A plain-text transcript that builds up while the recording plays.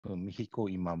Fumihiko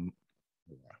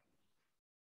Imamura.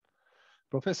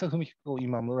 Professor Fumihiko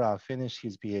Imamura finished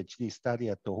his PhD study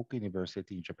at Tohoku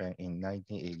University in Japan in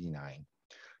 1989.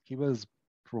 He was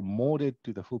promoted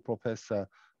to the full professor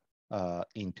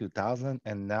in 2000,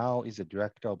 and now is the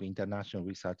director of International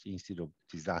Research Institute of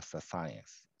Disaster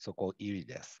Science, so-called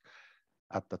IRIDeS,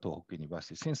 at the Tohoku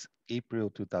University since April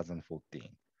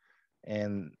 2014.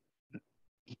 And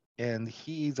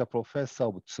he is a professor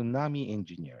of tsunami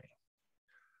engineering,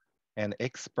 an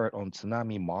expert on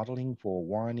tsunami modeling for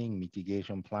warning,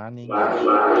 mitigation planning, and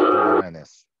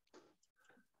awareness.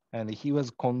 And he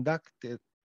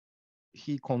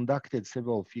conducted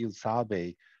several field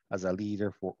surveys as a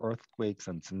leader for earthquakes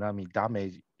and tsunami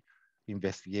damage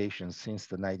investigations since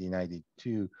the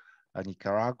 1992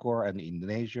 Nicaragua and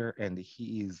Indonesia, and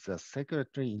he is the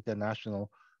Secretary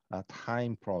International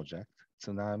Time Project,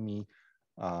 Tsunami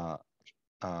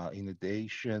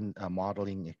Inundation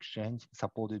Modeling Exchange,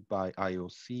 supported by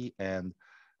IOC and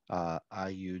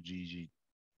IUGG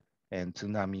and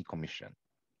Tsunami Commission.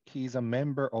 He is a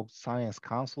member of Science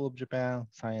Council of Japan,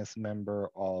 science member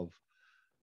of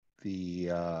the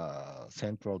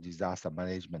Central Disaster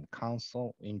Management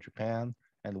Council in Japan,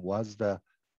 and was the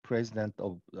president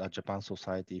of Japan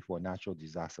Society for Natural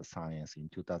Disaster Science in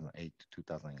 2008 to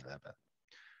 2011.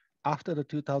 After the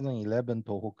 2011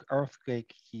 Tohoku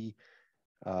earthquake, he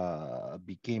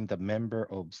became the member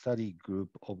of study group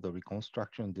of the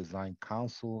Reconstruction Design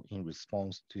Council in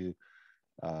response to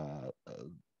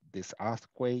this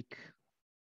earthquake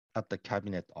at the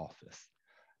Cabinet Office.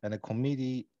 And a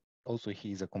committee, also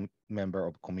he's a member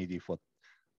of committee for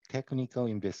technical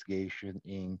investigation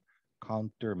in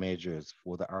countermeasures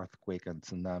for the earthquake and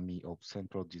tsunami of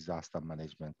Central Disaster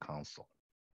Management Council.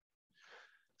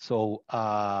 So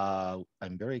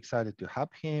I'm very excited to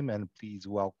have him, and please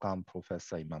welcome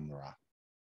Professor Imamura.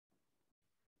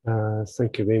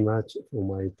 Thank you very much for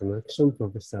my introduction,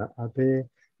 Professor Abe.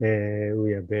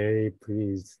 We are very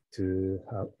pleased to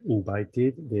have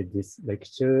invited this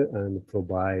lecture and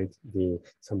provide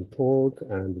some talk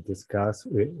and discuss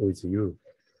with you.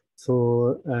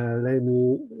 So let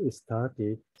me start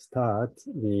my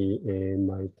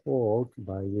talk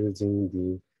by using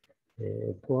the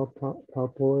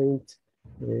PowerPoint.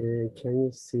 Can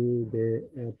you see the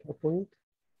PowerPoint?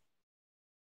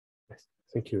 Yes,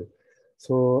 thank you.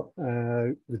 So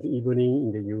good evening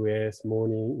in the US,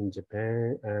 morning in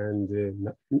Japan, and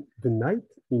good night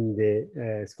in the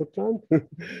Scotland.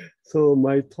 So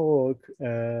my talk,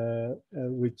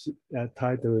 which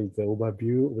title is the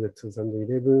overview of the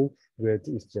 2011 Great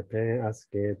East Japan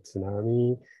Earthquake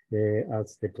Tsunami.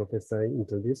 As the professor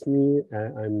introduced me,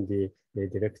 I'm the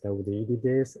director of the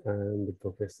IRIDeS and the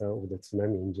professor of the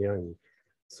Tsunami Engineering.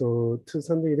 So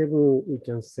 2011, we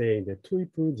can say the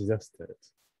triple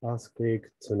disasters: earthquake,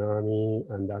 tsunami,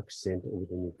 and accident of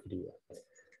the nuclear.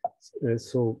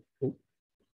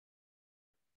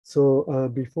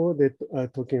 Before that,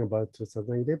 talking about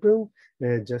 2011,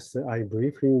 just I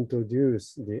briefly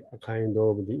introduce the kind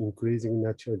of the increasing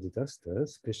natural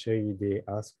disasters, especially the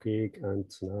earthquake and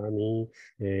tsunami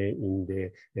in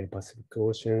the Pacific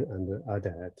Ocean and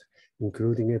others,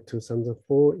 including a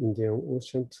 2004 Indian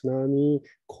Ocean tsunami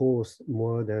caused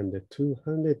more than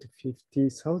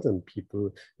 250,000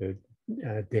 people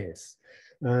deaths.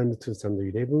 And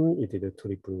 2011, it is a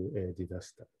triple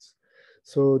disasters.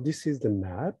 So this is the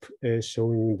map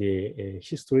showing the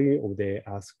history of the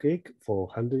earthquake for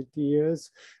 100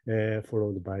 years,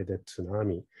 followed by the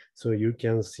tsunami. So you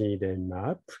can see the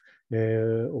map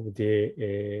of the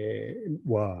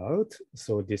world.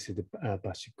 So this is the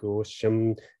Pacific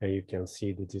Ocean, and you can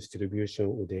see the distribution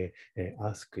of the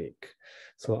earthquake.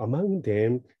 So among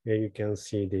them, you can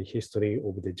see the history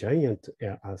of the giant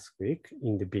earthquake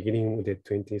in the beginning of the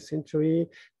 20th century,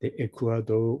 the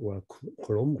Ecuador or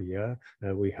Colombia.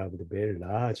 We have the very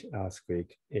large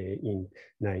earthquake in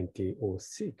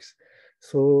 1906.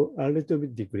 So a little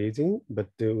bit decreasing, but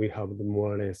we have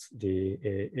more or less the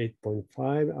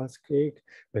 8.5 earthquake,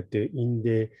 but in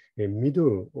the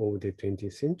middle of the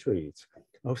 20th centuries,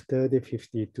 after the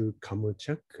 52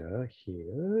 Kamchatka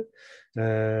here,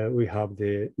 we have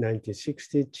the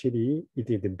 1960 Chile. It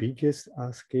is the biggest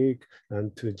earthquake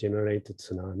and to generate a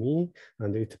tsunami,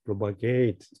 and it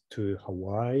propagates to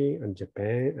Hawaii and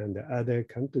Japan and the other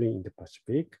countries in the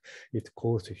Pacific. It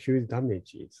caused huge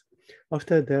damages.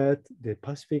 After that, the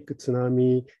Pacific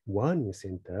Tsunami Warning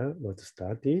Center was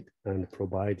started and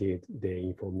provided the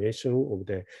information of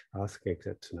the earthquake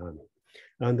and tsunami,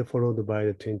 and followed by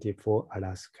the 24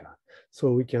 Alaska.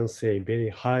 So we can say very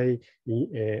high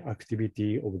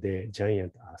activity of the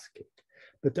giant earthquake.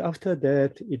 But after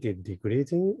that, it is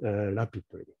decreasing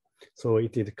rapidly. So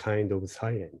it is kind of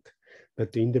silent.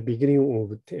 But in the beginning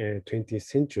of 20th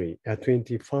century,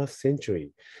 21st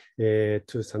century,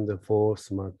 2004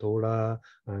 Sumatra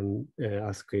and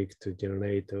earthquake to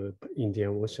generate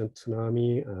Indian Ocean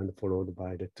tsunami, and followed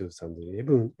by the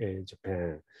 2011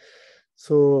 Japan.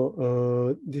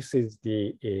 So this is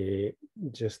the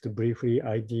just briefly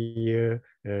idea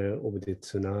of the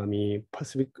tsunami,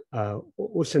 Pacific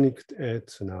oceanic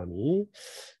tsunami.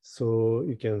 So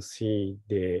you can see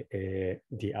the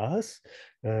Earth,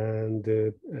 and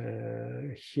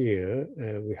here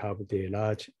we have the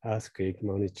large earthquake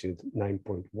magnitude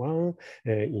 9.1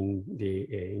 in the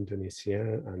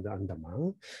Indonesia and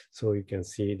Andaman. So you can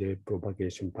see the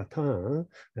propagation pattern,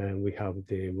 and we have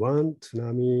the one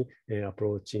tsunami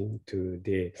approaching to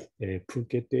the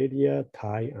Phuket area,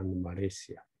 Thai and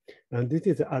Malaysia. And this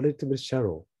is a little bit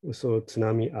shallow, so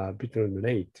tsunami are a bit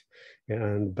late.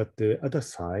 But the other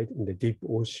side, in the deep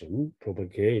ocean,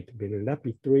 propagate very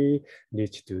rapidly,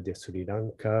 reach to the Sri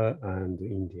Lanka and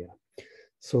India.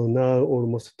 So now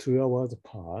almost 2 hours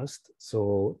passed,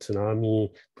 so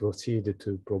tsunami proceeded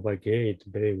to propagate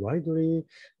very widely.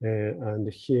 And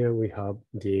here we have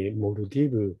the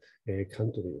Maldives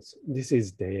countries. This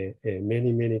is the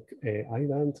many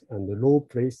islands and low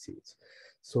places.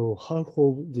 So half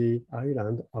of the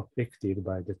island affected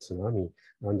by the tsunami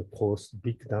and caused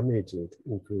big damages,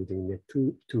 including the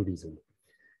tourism.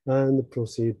 And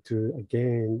proceed to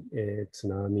again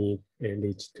tsunami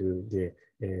reach to the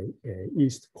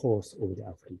east coast of the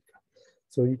Africa.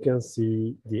 So you can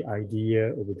see the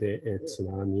idea of the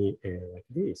tsunami like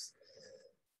this.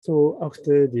 So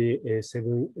after the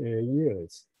 7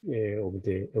 years of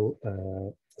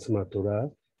the Sumatra,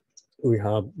 we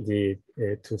have the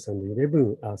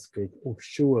 2011 earthquake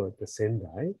offshore the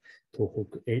Sendai,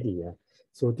 Tohoku area.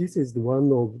 So this is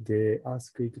one of the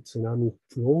earthquake tsunami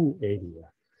prone area.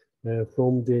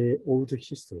 From the old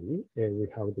history, we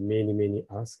have the many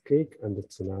earthquake and the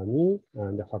tsunami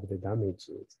and have the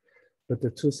damages. But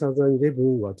the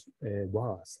 2011 was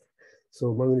worst.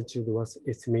 So magnitude was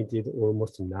estimated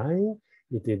almost 9.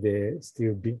 It is the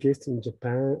still biggest in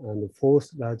Japan and the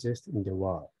 4th largest in the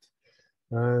world.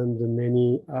 And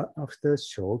many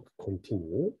aftershock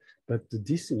continue. But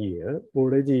this year,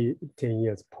 already 10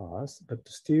 years passed, but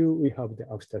still we have the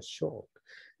aftershock.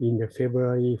 In the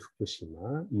February,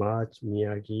 Fukushima, March,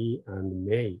 Miyagi, and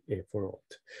May followed,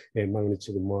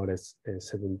 magnitude more or less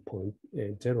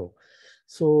 7.0.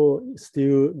 So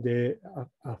still the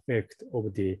effect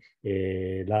of the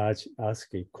large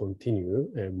earthquake continue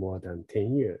more than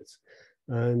 10 years.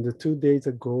 And 2 days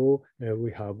ago,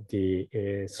 we have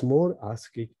the small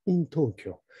earthquake in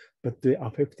Tokyo, but they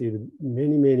affected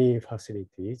many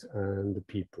facilities and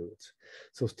people.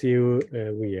 So still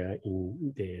we are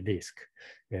in the risk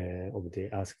of the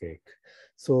earthquake.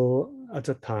 So at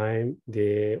the time,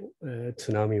 the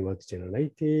tsunami was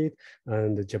generated,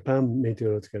 and the Japan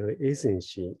Meteorological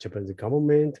Agency, Japan's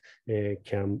government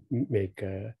can make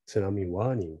a tsunami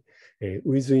warning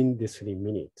within the 3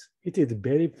 minutes. It is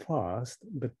very fast,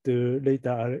 but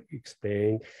later I'll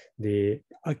explain the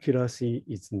accuracy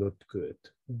is not good,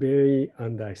 very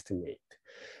underestimated.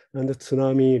 And the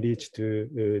tsunami reached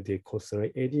to the coastal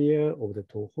area of the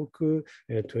Tohoku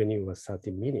 20 or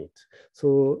 30 minutes.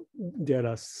 So there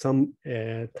are some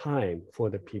time for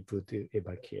the people to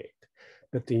evacuate.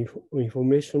 But the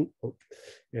information,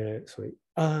 sorry,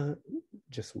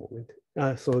 just a moment.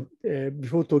 So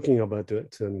before talking about the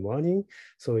tsunami warning,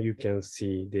 so you can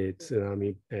see the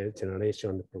tsunami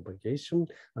generation and propagation.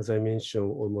 As I mentioned,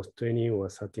 almost 20 or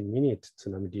 30 minutes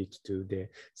tsunami reached to the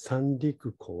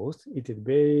Sanriku coast. It is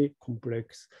very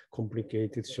complex,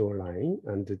 complicated shoreline,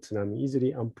 and the tsunami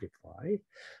easily amplified.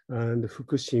 And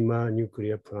Fukushima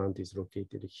nuclear plant is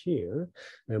located here.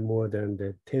 More than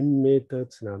the 10-meter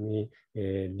tsunami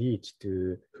reached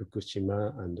to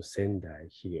Fukushima and Sendai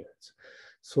here.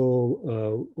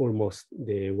 So almost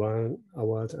the 1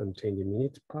 hour and 20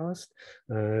 minutes passed,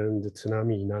 and the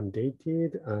tsunami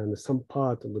inundated, and some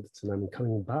part of the tsunami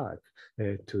coming back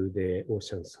to the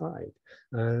ocean side.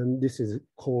 And this is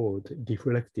called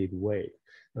deflected wave,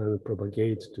 and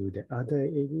propagate to the other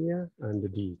area and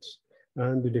reach,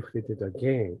 and deflected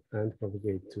again and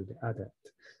propagate to the other.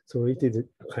 So it is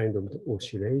a kind of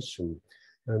oscillation,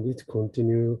 and it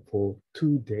continued for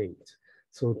 2 days.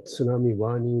 So tsunami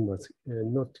warning was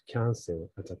not canceled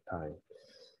at the time.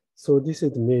 So this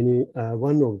is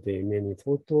one of the many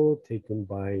photos taken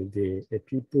by the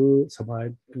people,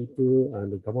 survived people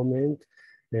and the government.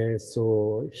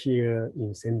 So here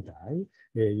in Sendai,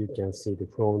 you can see the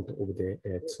front of the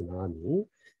tsunami.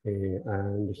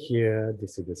 And here,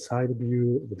 this is the side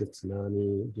view of the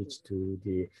tsunami reached to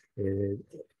the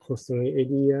coastal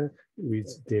area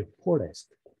with the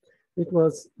forest. It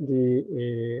was the,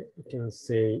 you can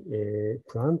say,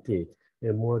 planted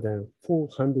more than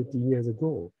 400 years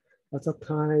ago. At that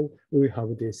time, we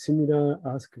have the similar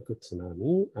earthquake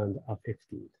tsunami and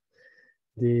affected.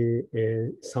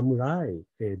 The samurai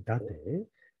Date,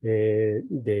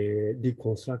 they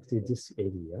reconstructed this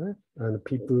area and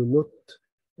people not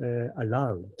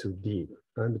allowed to live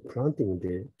and planting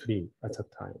the tree at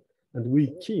that time. And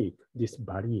we keep this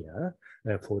barrier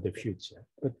for the future.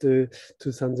 But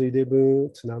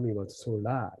 2011 tsunami was so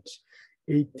large,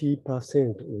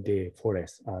 80% of the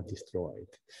forests are destroyed.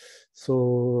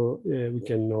 So we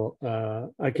cannot,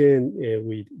 again,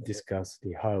 we discussed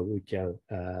how we can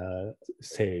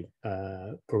save,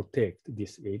 protect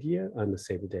this area and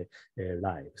save the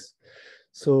lives.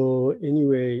 So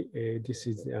anyway, this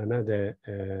is another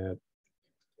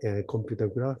computer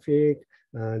graphic.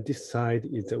 This side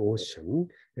is the ocean,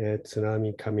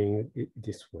 tsunami coming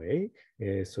this way.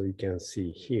 So you can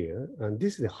see here, and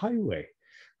this is the highway.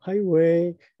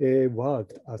 Highway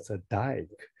worked as a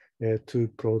dike to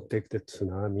protect the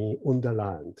tsunami on the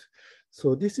land.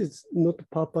 So this is not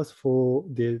purpose for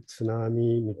the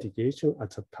tsunami mitigation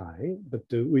at the time, but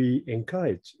we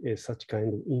encourage such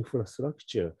kind of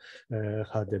infrastructure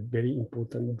had a very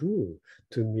important role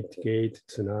to mitigate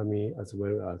tsunami as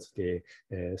well as the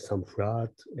some flood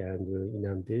and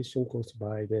inundation caused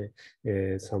by the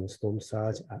some storm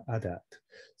surge added.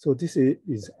 So this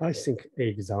is, I think, an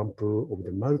example of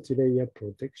the multi-layer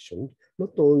protection,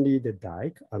 not only the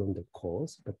dike along the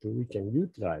coast, but we can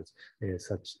utilize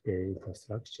such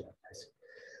infrastructure.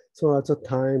 So at the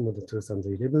time of the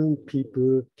 2011,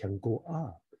 people can go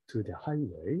up to the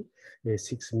highway,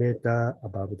 6 meters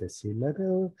above the sea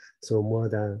level. So more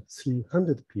than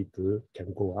 300 people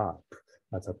can go up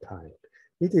at that time.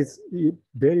 It is a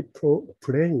very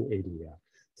plain area.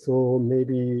 So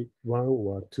maybe 1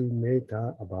 or 2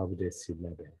 meters above the sea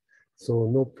level. So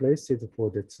no places for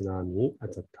the tsunami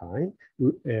at the time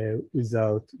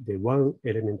without the one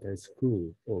elementary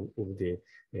school of the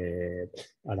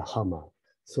Alhama.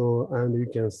 So, and you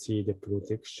can see the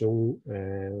protection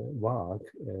work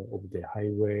of the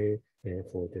highway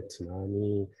for the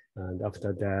tsunami. And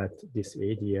after that, this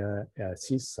area,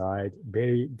 seaside,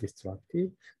 very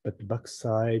destructive, but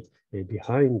backside,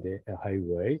 behind the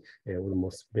highway,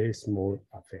 almost very small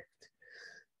effect.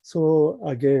 So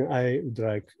again, I would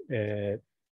like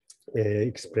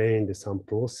explain some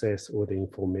process or the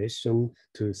information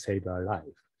to save our life.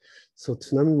 So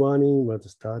tsunami warning was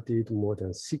started more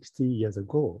than 60 years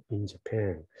ago in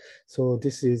Japan. So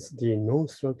this is the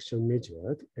non-structural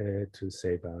measure to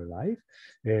save our life,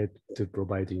 to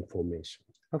provide information.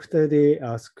 After the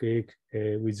earthquake,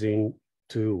 within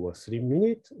 2 or 3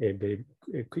 minutes, very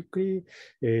quickly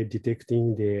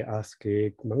detecting the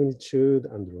earthquake magnitude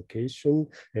and location,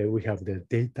 we have the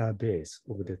database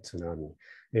of the tsunami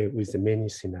with many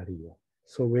scenarios.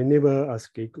 So whenever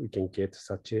earthquake, we can get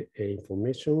such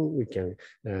information, we can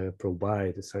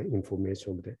provide some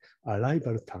information of the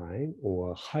arrival time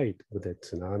or height of the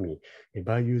tsunami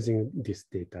by using this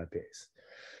database.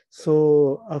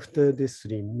 So after the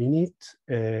 3 minutes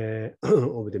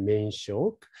of the main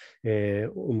shock,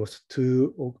 almost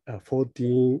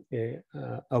 14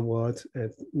 hours,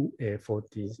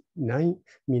 49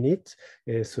 minutes,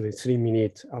 so 3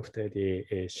 minutes after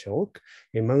the shock,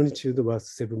 magnitude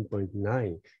was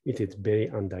 7.9. It is very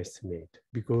underestimated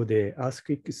because the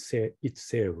earthquake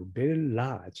itself very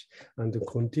large and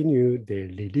continue the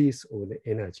release of the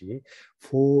energy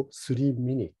for 3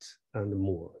 minutes and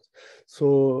more.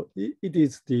 So it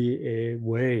is the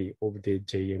way of the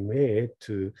JMA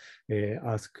to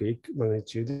earthquake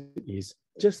magnitude is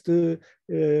just to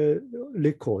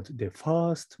record the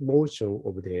first motion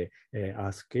of the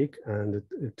earthquake and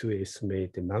to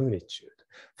estimate the magnitude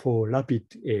for rapid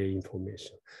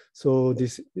information. So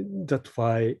that's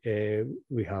why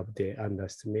we have the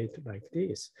underestimate like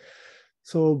this.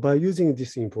 So by using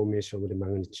this information of the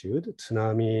magnitude,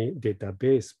 tsunami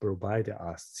database provided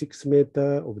us 6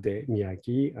 meters of the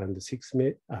Miyagi and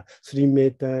 3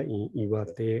 meters in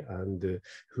Iwate and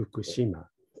Fukushima.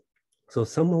 So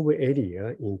some of the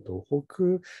area in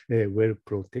Tohoku were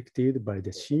protected by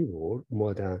the seawall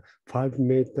more than 5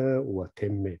 meters or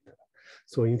 10 meters.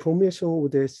 So information of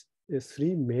this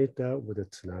 3 meters of the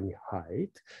tsunami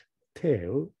height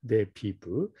tell the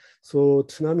people, so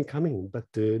tsunami coming, but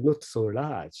not so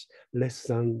large, less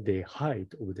than the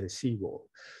height of the seawall.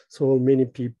 So many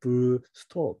people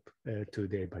stop to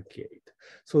evacuate.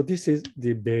 So this is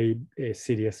the very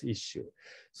serious issue.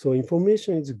 So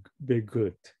information is very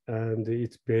good and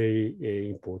it's very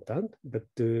important, but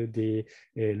the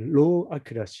low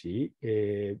accuracy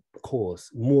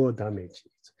cause more damages.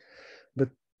 But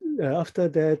after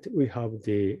that, we have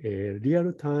the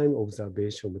real-time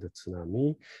observation of the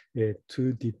tsunami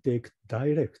to detect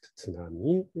direct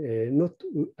tsunami,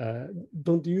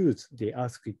 don't use the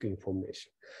earthquake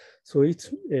information. So it's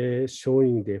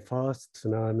showing the first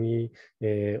tsunami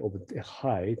of the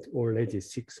height already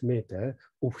 6 meters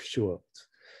offshore.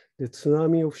 The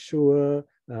tsunami offshore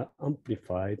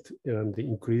amplified and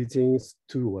increasing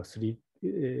 2 or 3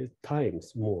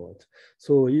 times more.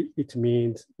 So it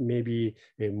means maybe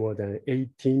more than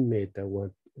 18 meters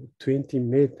or 20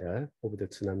 meters of the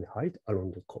tsunami height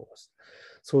along the coast.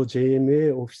 So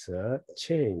JMA officer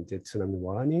changed the tsunami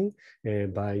warning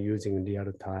by using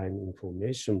real-time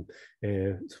information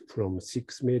from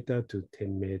 6 meters to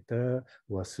 10 meters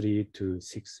or 3 to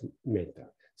 6 meters.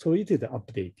 So it is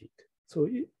updated. So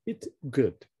it's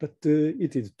good, but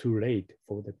it is too late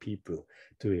for the people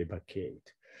to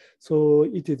evacuate. So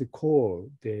it is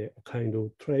called the kind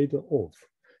of trade-off.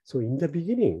 So in the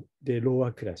beginning, the low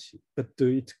accuracy, but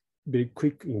it's very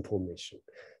quick information.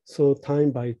 So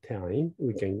time by time,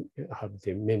 we can have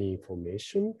the many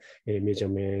information,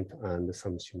 measurement and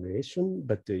some simulation,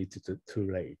 but it's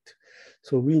too late.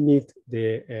 So we need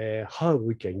the how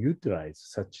we can utilize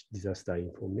such disaster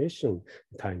information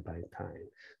time by time.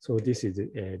 So this is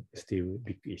still a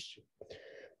big issue.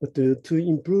 But to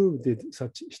improve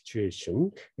such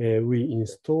situation, we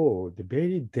installed the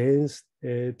very dense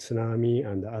tsunami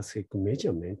and earthquake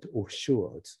measurement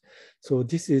offshore. So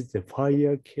this is the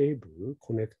fire cable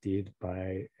connected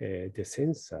by the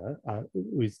sensor,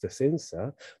 with the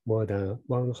sensor, more than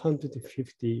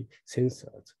 150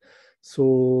 sensors.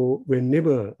 So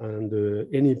whenever and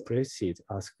any places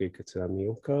earthquake tsunami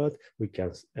occurred, we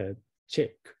can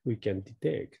check, we can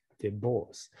detect the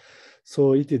both.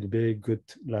 So it is very good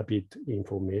rapid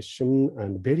information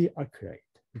and very accurate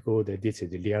because this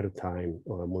is real-time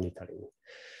monitoring.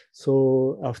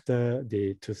 So after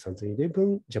the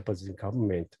 2011, Japanese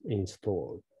government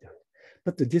installed,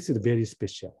 but this is very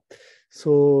special.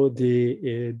 So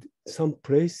the some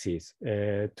places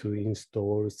to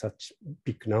install such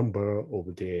big number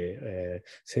of the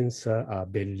sensor are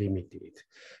very limited.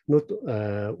 Not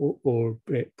all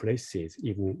places,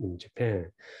 even in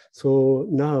Japan. So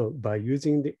now by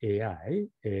using the AI,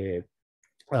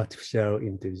 artificial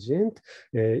intelligence,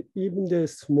 even the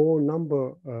small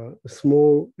number,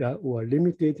 or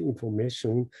limited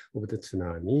information of the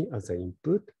tsunami as an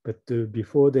input, but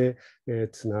before the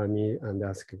tsunami and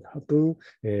earthquake happen,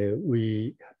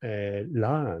 we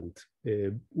learned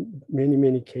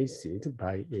many cases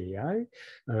by AI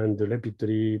and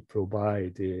rapidly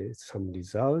provide some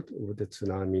result of the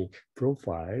tsunami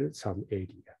profile, some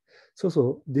area.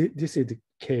 So this is the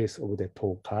case of the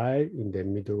Tokai in the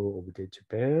middle of the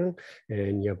Japan,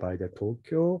 nearby the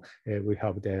Tokyo. We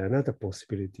have another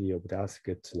possibility of the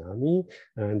earthquake tsunami,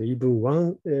 and even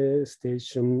one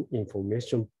station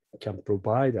information can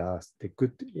provide us the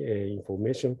good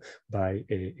information by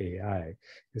AI.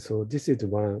 So this is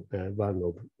one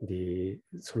of the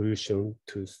solution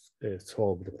to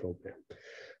solve the problem.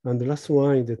 And the last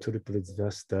one in the triple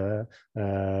disaster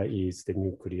is the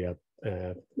nuclear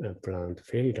plant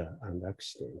failure and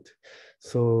accident.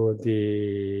 So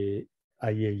the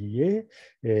IAEA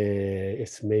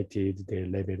estimated the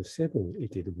level 7,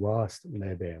 it is worst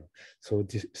level. So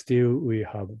still we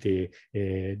have the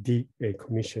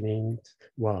decommissioning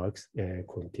works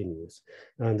continues.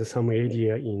 And some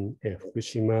area in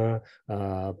Fukushima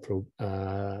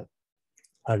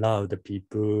allow the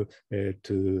people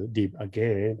to live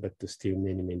again, but still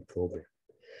many problems.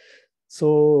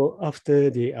 So after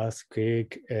the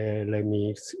earthquake, let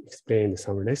me explain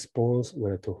some response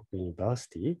with Tohoku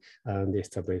University and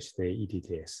establish the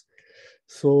IRIDeS.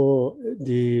 So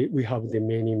we have the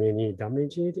many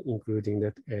damages, including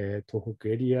the Tohoku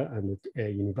area and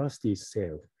university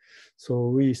itself. So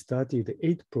we started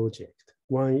 8 projects.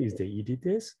 One is the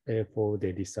IRIDeS for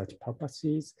the research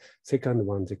purposes. Second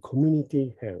one, the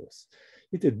community health.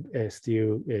 It is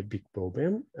still a big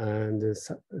problem. And the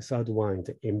third one,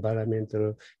 the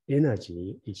environmental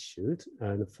energy issues.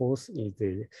 And fourth is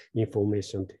the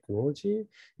information technology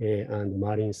and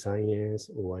marine science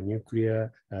or nuclear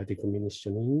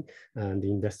decommissioning and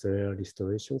industrial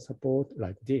restoration support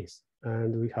like this.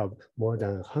 And we have more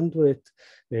than 100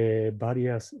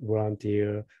 various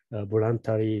voluntary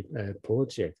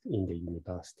projects in the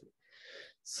university.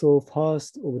 So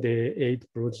first of the 8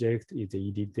 projects is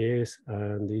the IRIDeS,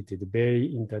 and it is a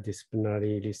very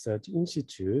interdisciplinary research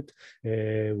institute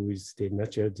with the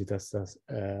natural disasters,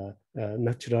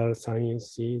 natural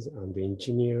sciences and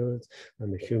engineers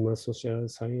and human social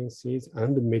sciences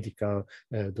and medical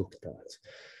doctors.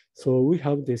 So we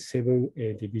have the 7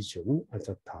 division at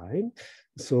that time.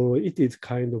 So it is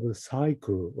kind of a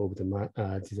cycle of the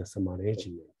disaster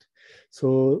management.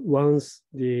 So once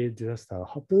the disaster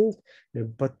happens,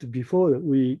 but before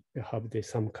we have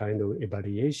some kind of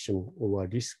evaluation or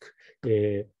risk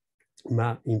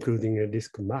map, including a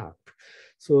risk map.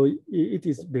 So it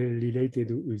is very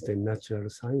related with the natural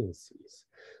sciences.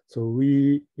 So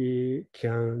we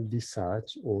can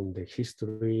research on the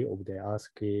history of the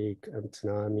earthquake and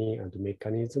tsunami and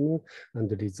mechanism, and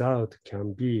the result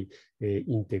can be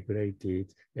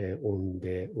integrated on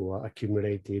the or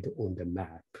accumulated on the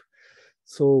map.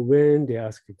 So when the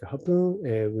earthquake happens,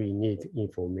 we need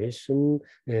information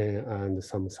and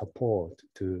some support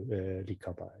to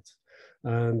recover it.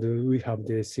 And we have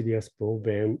the serious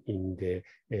problem in the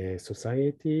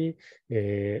society,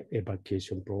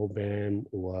 evacuation problem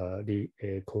or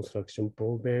reconstruction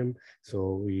problem.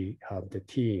 So we have the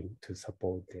team to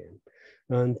support them.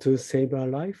 And to save our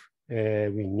life,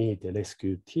 we need a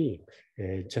rescue team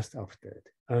just after it.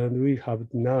 And we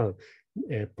have now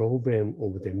a problem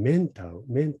of the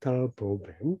mental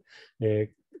problem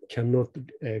cannot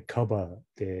cover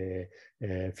the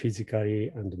physically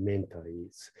and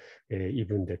mentally,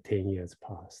 even the 10 years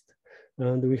past.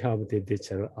 And we have the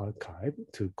digital archive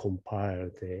to compile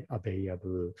the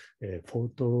available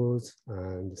photos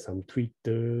and some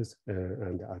Twitters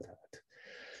and others.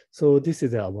 So this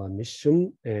is our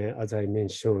mission. As I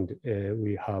mentioned,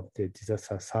 we have the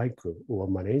disaster cycle or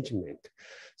management.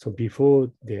 So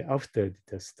before the after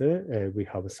disaster, we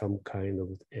have some kind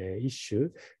of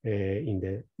issue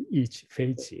in each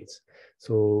phases.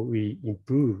 So we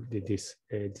improve this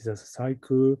disaster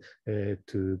cycle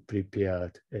to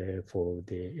prepare for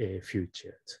the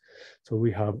future. So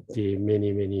we have the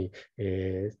many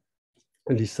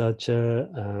researcher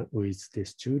with the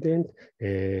student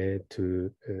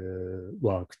to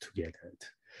work together.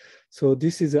 So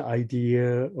this is the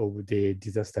idea of the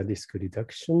disaster risk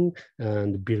reduction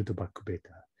and build back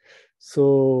better.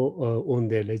 So on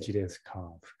the resilience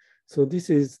curve. So this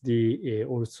is the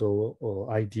also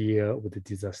idea of the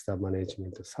disaster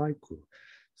management cycle.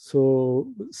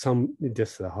 So some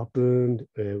disaster happened,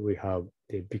 we have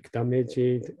the big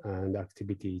damages and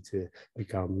activities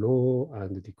become low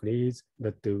and decrease,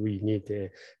 but we need an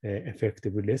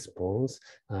effective response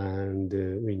and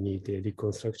we need a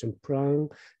reconstruction plan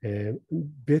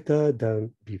better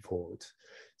than before.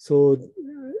 So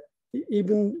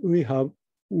even we have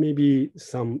maybe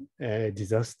some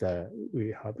disaster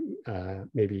we have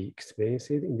maybe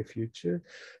experienced it in the future,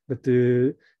 but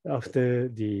after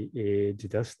the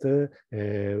disaster,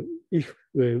 if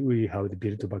we have the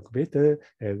build back better,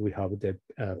 we have the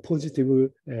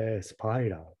positive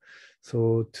spiral.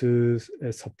 So to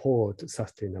support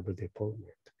sustainable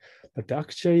development. But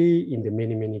actually, in the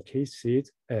many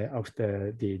cases,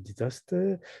 after the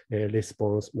disaster,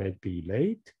 response might be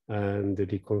late and the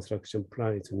reconstruction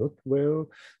plan is not well,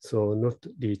 so not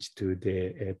reach to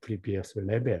the previous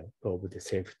level of the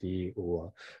safety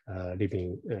or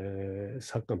living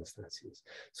circumstances.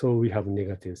 So we have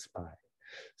negative spiral.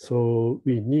 So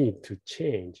we need to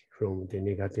change from the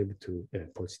negative to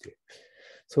positive.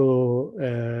 So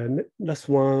last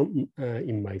one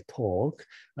in my talk,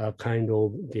 kind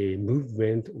of the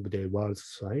movement of the world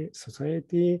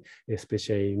society,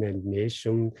 especially United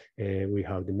Nations. We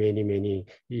have the many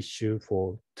issues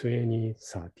for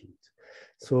 2030.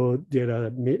 So there are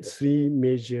 3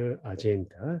 major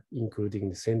agendas, including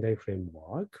the Sendai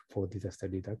Framework for Disaster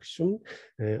Reduction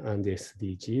and the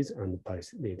SDGs and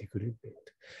Paris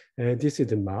Agreement. This is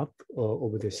the map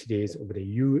of the series of the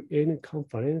UN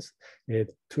conference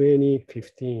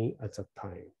 2015 at that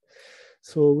time.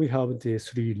 So we have the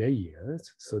 3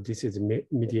 layers. So this is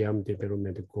medium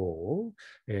development goal,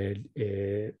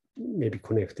 maybe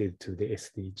connected to the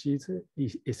SDGs,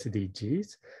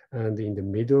 and in the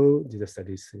middle, disaster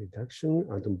risk reduction,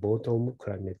 and the bottom,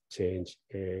 climate change,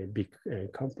 big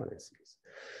conferences.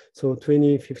 So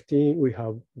 2015, we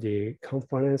have the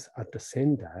conference at the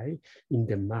Sendai in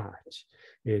the March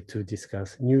to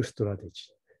discuss new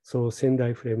strategy. So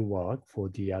Sendai framework for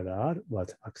DRR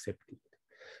was accepted.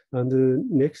 And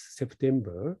next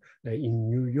September in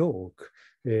New York,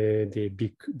 the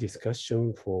big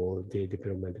discussion for the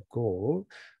development goal,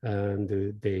 and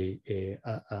they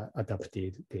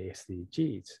adopted the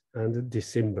SDGs. And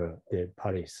December, the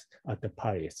Paris,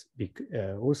 big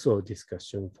also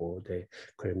discussion for the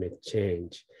climate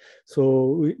change.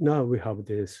 So now we have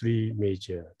the three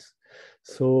majors.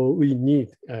 So we need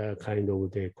kind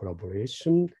of the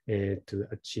collaboration to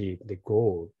achieve the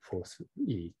goal for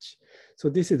each. So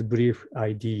this is a brief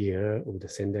idea of the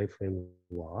Sendai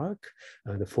framework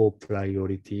and 4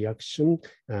 priority action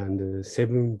and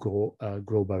 7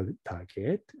 global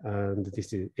target. And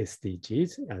this is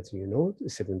SDGs, as you know,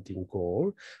 17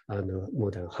 goal and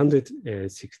more than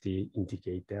 160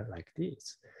 indicator like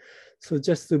this. So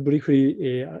just to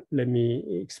briefly, let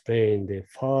me explain the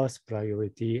first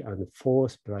priority and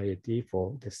fourth priority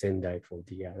for the Sendai for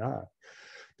DRR.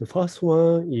 The first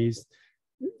one is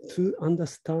to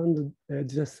understand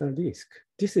disaster risk.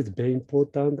 This is very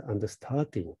important and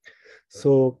starting.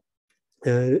 So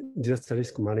disaster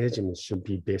risk management should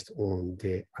be based on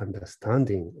the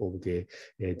understanding of the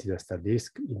disaster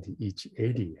risk in each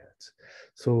area.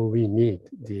 So we need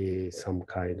some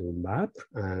kind of map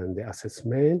and the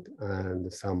assessment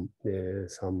and some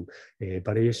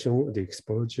variation of the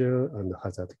exposure and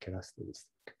hazard characteristics.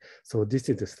 So this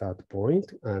is the start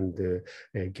point, and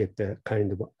get the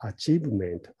kind of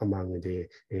achievement among the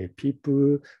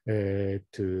people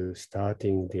to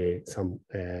starting some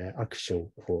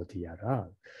action for DRR.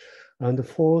 And the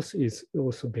fourth is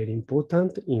also very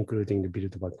important, including the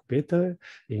build back better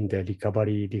in the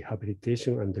recovery,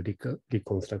 rehabilitation, and the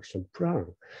reconstruction plan.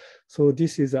 So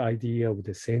this is the idea of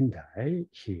the Sendai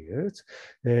here.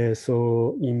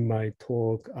 So in my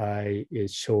talk, I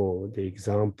show the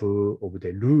example of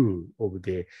the rule of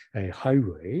the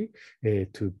highway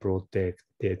to protect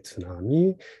the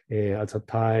tsunami. At the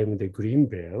time, the green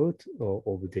belt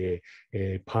of the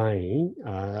pine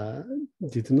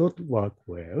did not work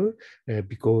well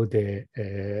because the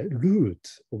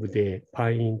roots of the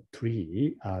pine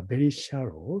tree are very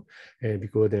shallow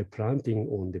because they're planting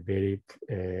on the very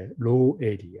low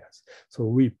areas. So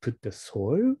we put the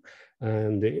soil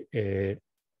and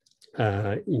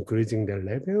increasing the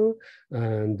level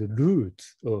and the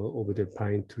roots of the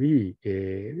pine tree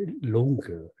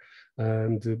longer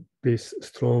and be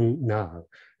strong now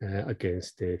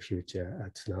against the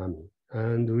future tsunami.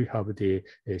 And we have the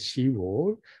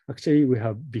seawall. Actually, we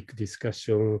have big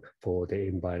discussion for the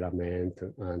environment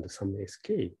and some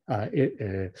landscape.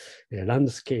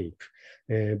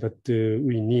 But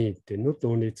we need not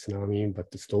only tsunami,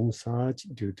 but the storm surge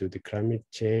due to the climate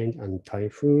change and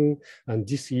typhoon. And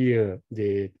this year,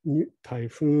 the new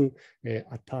typhoon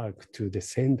attack to the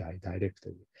Sendai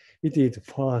directly. It is the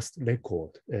first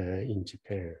record in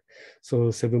Japan.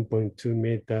 So 7.2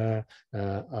 meter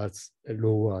as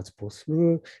low as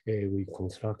possible, we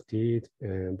constructed,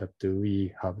 but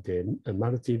we have the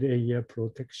multi-layer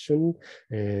protection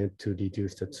to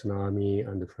reduce the tsunami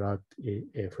and the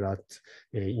flood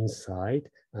inside,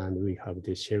 and we have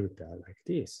the shelter like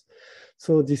this.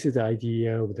 So this is the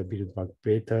idea of the build back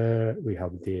better. We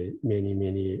have the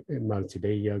many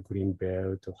multi-layer green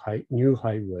belt, new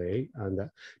highway, and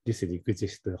this is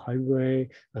existing highway,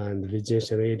 and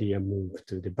residential area moved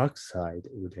to the backside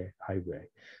of the highway.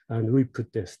 And we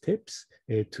put the steps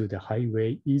to the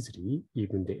highway easily,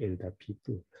 even the elder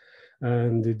people.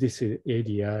 And this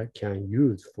area can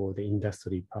use for the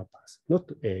industry purpose,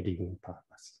 not a living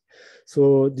purpose.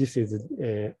 So this is,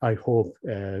 I hope,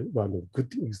 one of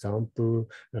good example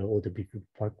of the big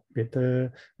back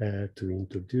better to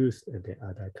introduce the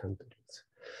other countries.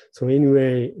 So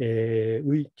anyway,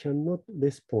 we cannot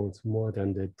respond more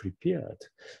than the prepared.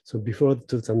 So before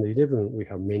 2011, we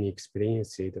have many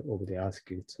experiences of the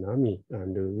earthquake tsunami,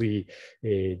 and we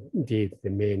did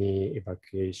the many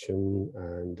evacuation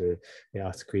and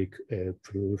earthquake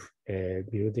proof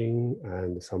building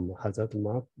and some hazard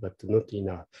map, but not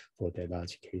enough for the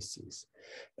large cases.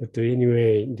 But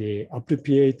anyway, the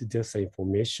appropriate disaster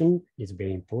information is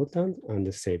very important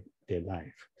and save their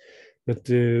life. But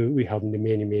we have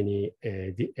many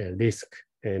risks,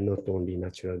 not only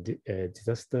natural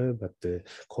disaster, but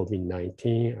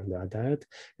COVID-19 and other.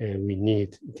 We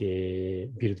need the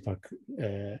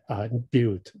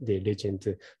build the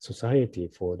legend society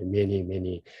for the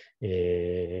many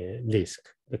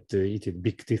risks. But it is a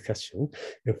big discussion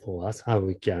for us how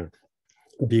we can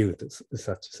build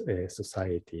such a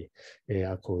society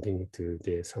according to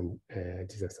some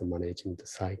disaster management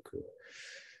cycle.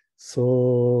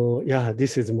 So yeah,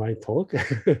 this is my talk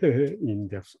in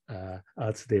the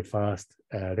as the first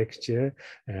lecture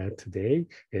today.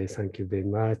 Thank you very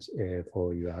much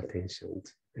for your attention.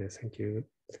 Thank you.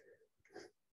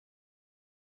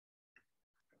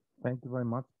 Thank you very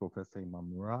much, Professor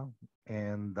Imamura.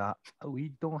 And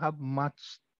we don't have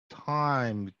much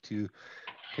time to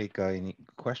take any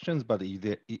questions, but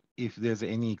if there's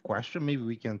any question, maybe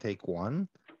we can take one.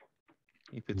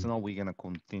 If it's not, we're gonna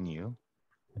continue.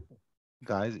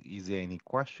 Guys, is there any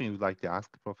question you'd like to ask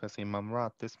Professor Imamura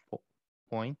at this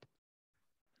point?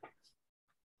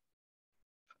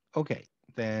 Okay,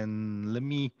 then let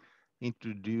me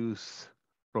introduce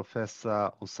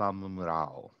Professor Osamu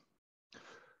Murao.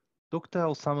 Dr.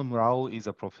 Osamu Murao is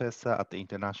a professor at the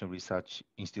International Research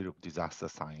Institute of Disaster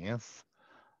Science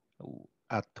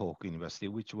at Tohoku University,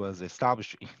 which was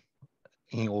established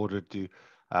in order to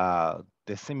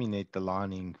disseminate the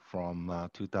learning from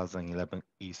 2011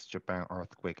 East Japan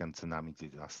earthquake and tsunami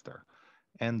disaster.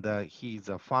 And he's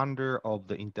a founder of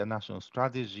the International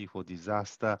Strategy for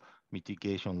Disaster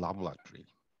Mitigation Laboratory,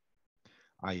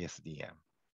 ISDM.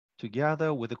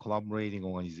 Together with a collaborating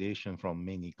organization from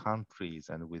many countries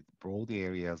and with broad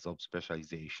areas of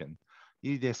specialization,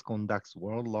 IRIDeS conducts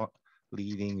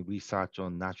world-leading research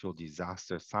on natural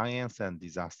disaster science and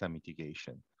disaster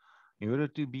mitigation. In order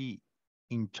to be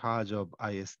in charge of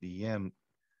ISDM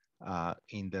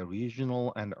in the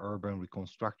Regional and Urban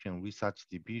Reconstruction Research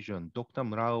Division, Dr.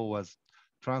 Murao was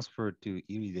transferred to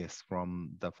IRIDeS from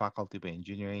the Faculty of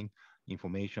Engineering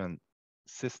Information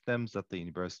Systems at the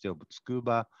University of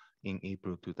Tsukuba in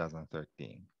April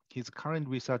 2013. His current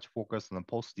research focuses on the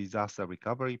post-disaster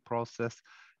recovery process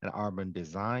and urban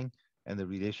design and the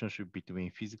relationship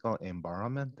between physical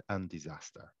environment and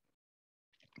disaster.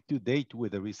 To date,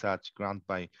 with a research grant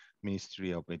by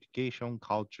Ministry of Education,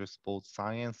 Culture, Sports,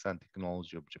 Science, and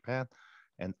Technology of Japan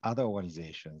and other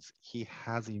organizations, he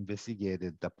has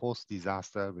investigated the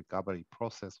post-disaster recovery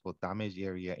process for damaged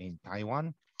area in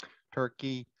Taiwan,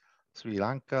 Turkey, Sri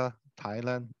Lanka,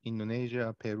 Thailand,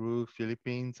 Indonesia, Peru,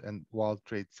 Philippines, and World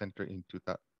Trade Center in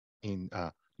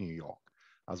New York,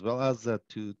 as well as the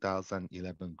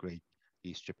 2011 Great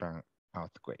East Japan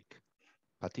earthquake.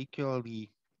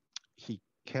 Particularly, he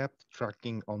kept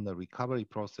tracking on the recovery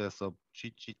process of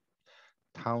Chichi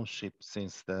Township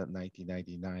since the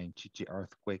 1999 Chichi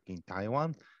earthquake in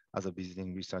Taiwan as a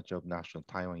visiting researcher of National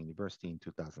Taiwan University in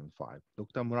 2005.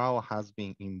 Dr. Murao has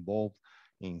been involved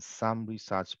in some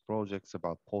research projects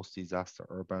about post-disaster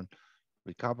urban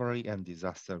recovery and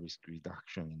disaster risk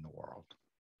reduction in the world.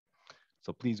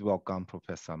 So please welcome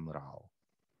Professor Murao.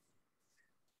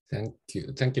 Thank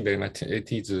you. Thank you very much.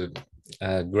 It is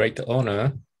a great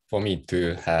honor for me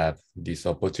to have this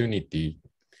opportunity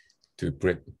to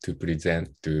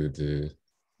present to the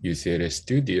UCLA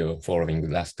studio following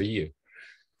last year.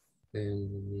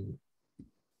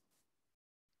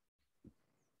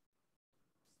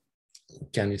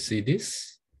 Can you see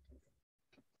this?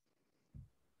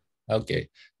 Okay,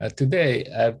 today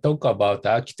I'll talk about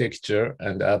architecture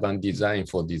and urban design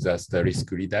for disaster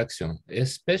risk reduction,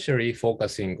 especially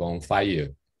focusing on fire.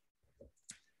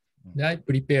 I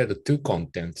prepared two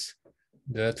contents.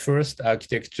 The first,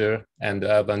 architecture and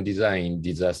urban design in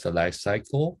disaster life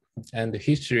cycle, and the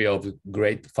history of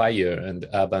Great Fire and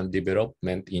urban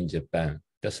development in Japan.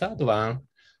 The third one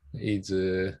is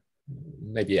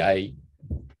maybe I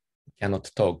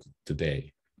cannot talk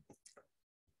today.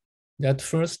 At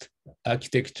first,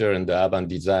 architecture and urban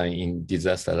design in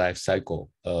disaster life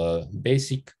cycle, a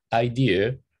basic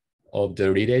idea of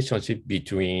the relationship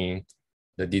between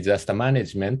the disaster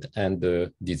management and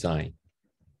the design.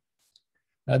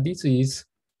 This is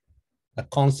a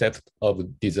concept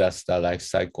of disaster life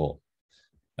cycle.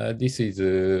 This is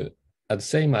the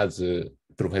same as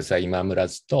Professor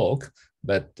Imamura's talk,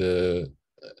 but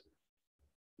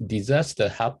disaster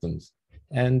happens.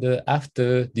 And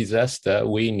after disaster,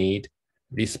 we need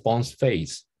response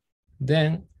phase.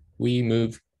 Then we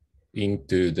move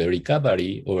into the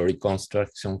recovery or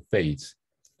reconstruction phase.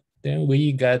 Then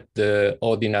we got the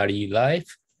ordinary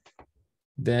life.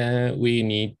 Then we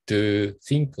need to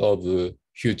think of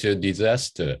future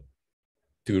disaster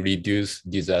to reduce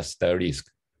disaster risk.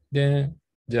 Then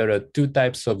there are two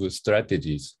types of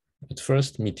strategies. At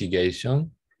first,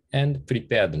 mitigation and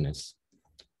preparedness.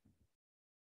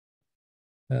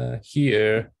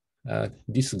 Here,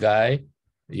 this guy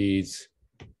is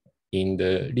in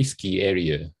the risky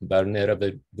area,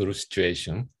 vulnerable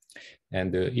situation.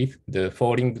 And if the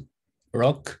falling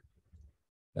rock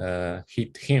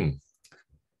hit him,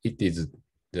 it is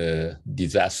the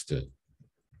disaster.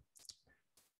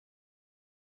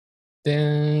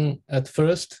 Then at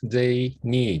first, they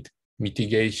need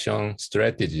mitigation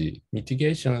strategy.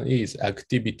 Mitigation is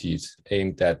activities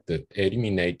aimed at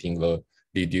eliminating or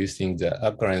reducing the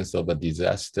occurrence of a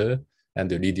disaster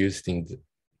and reducing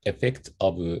effects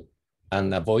of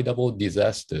unavoidable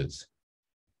disasters.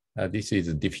 This is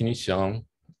a definition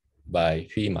by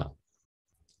FEMA.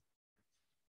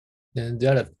 Then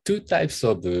there are two types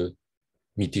of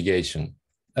mitigation.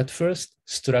 At first,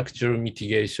 structural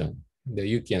mitigation.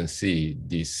 You can see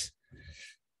this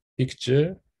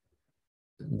picture.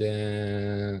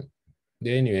 Then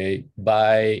anyway,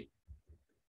 by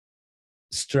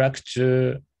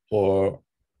structure or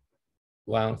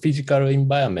one physical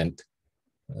environment,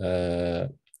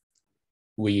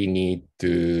 we need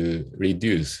to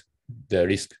reduce the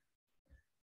risk.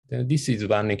 Then this is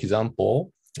one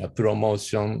example, a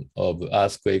promotion of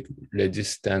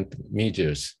earthquake-resistant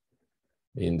measures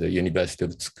in the University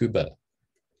of Tsukuba.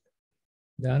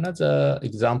 Another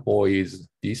example is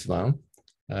this one.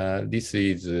 This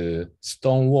is a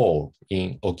stone wall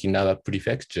in Okinawa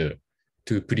Prefecture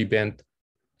to prevent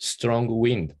strong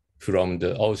wind from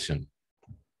the ocean.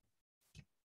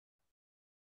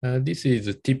 This is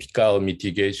a typical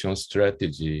mitigation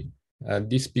strategy.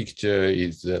 This picture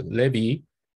is a levee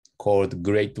called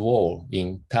Great Wall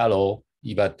in Taro,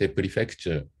 Iwate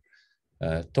Prefecture.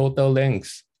 Total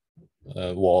length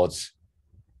was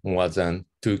more than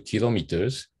 2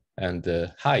 kilometers, and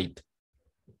the height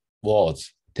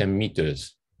was 10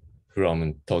 meters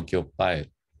from Tokyo Pier.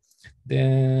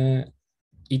 Then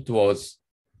it was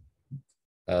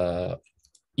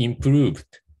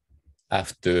improved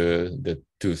after the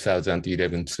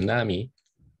 2011 tsunami.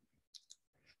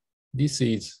 This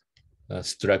is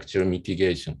structural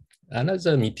mitigation.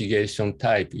 Another mitigation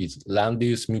type is land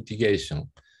use mitigation.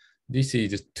 This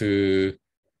is to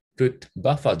put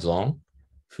buffer zone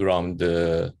from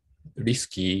the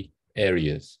risky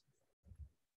areas.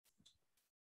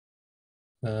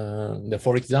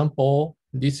 For example,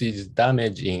 this is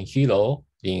damage in Hilo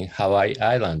in Hawaii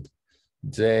Island.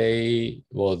 They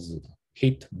was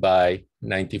hit by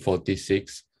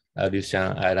 1946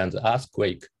 Aleutian Islands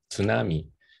earthquake tsunami,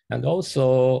 and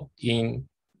also in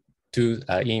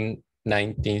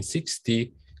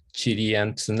 1960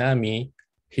 Chilean tsunami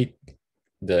hit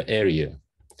the area.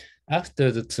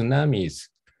 After the tsunamis,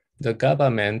 the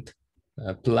government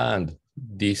planned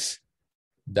this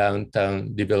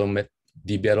downtown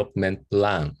development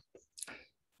plan.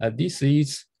 This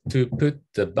is to put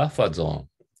the buffer zone.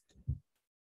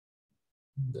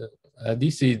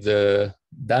 This is the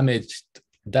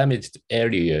damaged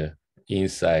area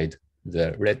inside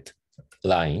the red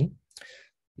line.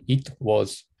 It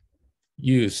was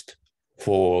used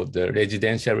for the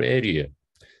residential area,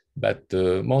 but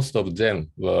most of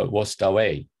them were washed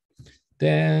away.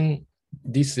 Then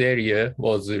this area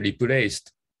was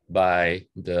replaced by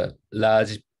the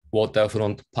large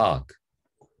waterfront park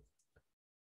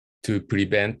to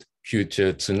prevent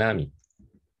future tsunami.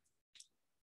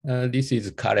 This is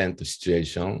the current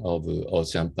situation of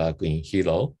Ocean Park in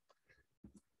Hilo.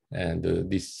 And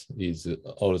this is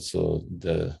also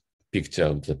the picture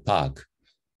of the park.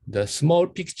 The small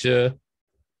picture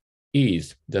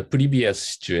is the previous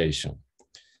situation,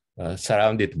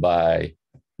 surrounded by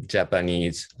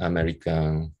Japanese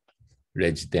American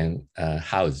resident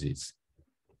houses.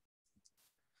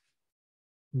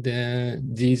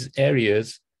 Then these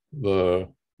areas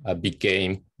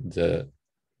became the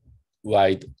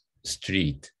wide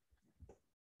street.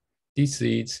 This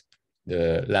is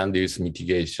the land use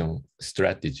mitigation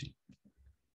strategy.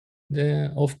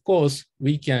 Then, of course,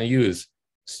 we can use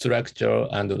structural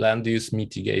and land use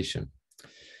mitigation.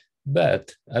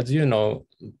 But as you know,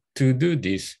 to do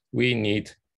this, we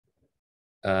need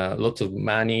lots of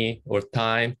money or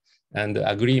time and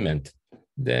agreement.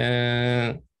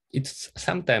 Then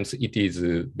sometimes it is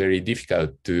very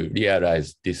difficult to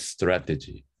realize this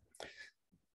strategy.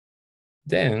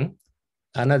 Then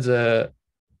another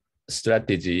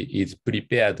strategy is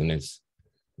preparedness.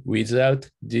 Without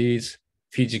this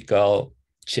physical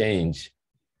change,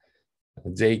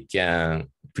 they can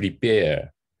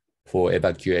prepare for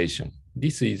evacuation.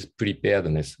 This is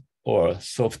preparedness or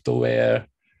software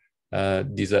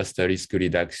disaster risk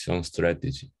reduction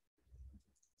strategy.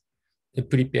 The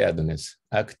preparedness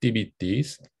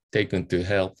activities taken to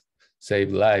help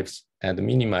save lives and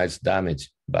minimize damage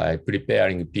by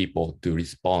preparing people to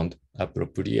respond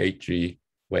appropriately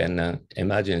when an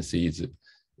emergency is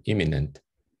imminent.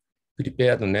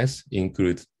 Preparedness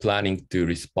includes planning to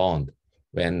respond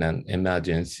when an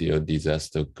emergency or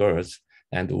disaster occurs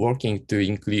and working to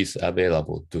increase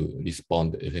available to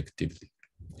respond effectively.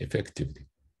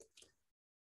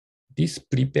 This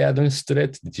preparedness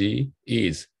strategy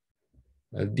is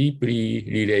deeply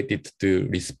related to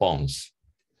response.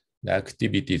 The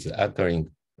activities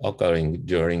occurring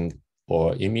during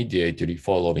or immediately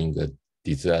following a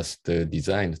disaster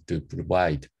designed to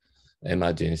provide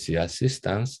emergency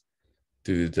assistance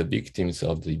to the victims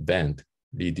of the event,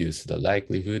 reduce the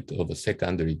likelihood of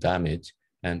secondary damage,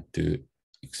 and to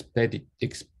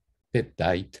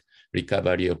expedite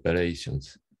recovery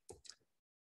operations.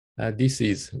 This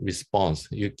is response.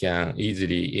 You can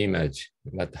easily imagine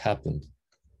what happened.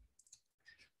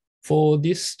 For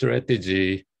this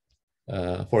strategy,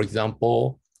 for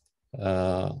example,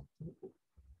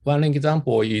 one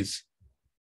example is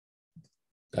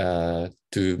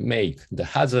to make the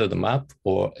hazard map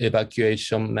or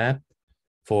evacuation map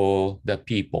for the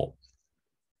people.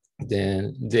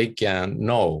 Then they can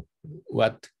know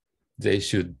what they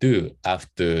should do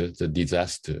after the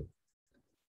disaster.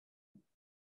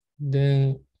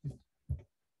 Then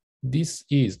this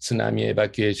is Tsunami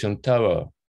Evacuation Tower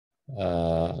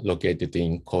located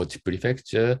in Kochi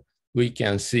Prefecture. We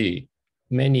can see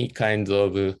many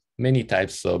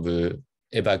types of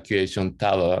evacuation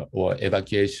tower or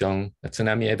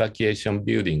tsunami evacuation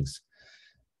buildings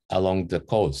along the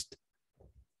coast.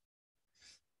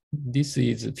 This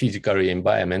is physical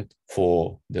environment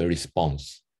for the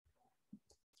response.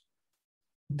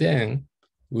 Then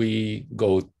we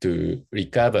go to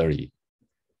recovery.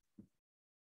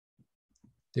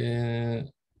 Then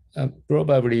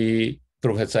probably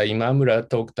Professor Imamura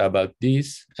talked about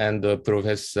this, and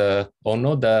Professor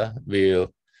Onoda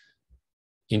will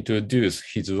introduce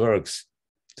his works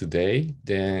today.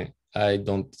 Then I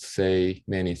don't say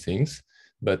many things,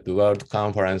 but the World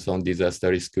Conference on Disaster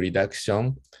Risk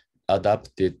Reduction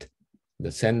adopted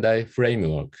the Sendai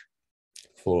framework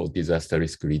for disaster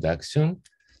risk reduction.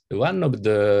 One of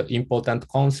the important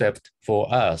concepts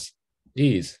for us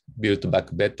is build back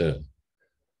better.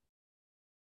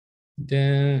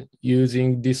 Then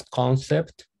using this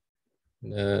concept,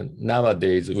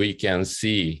 nowadays we can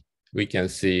see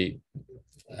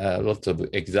lots of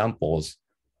examples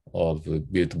of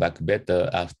build back better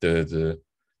after the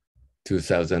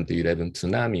 2011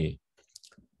 tsunami,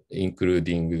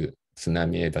 including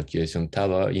tsunami evacuation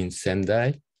tower in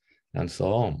Sendai and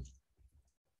so on.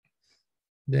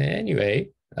 Then anyway,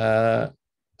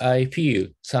 I feel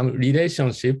some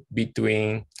relationship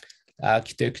between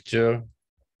architecture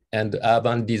and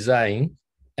urban design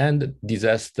and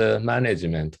disaster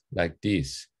management like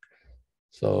this.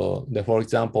 So for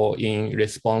example, in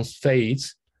response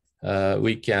phase,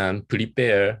 we can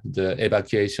prepare the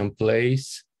evacuation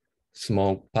place,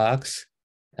 small parks,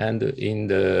 and in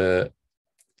the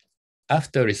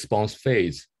after response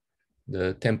phase,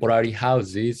 the temporary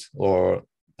houses or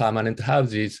permanent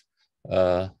houses,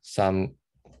 some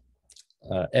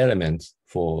elements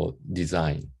for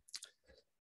design.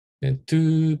 And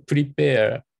to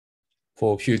prepare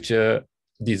for future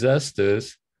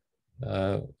disasters,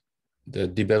 the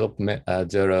development,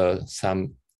 there are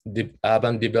some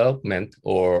urban development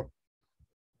or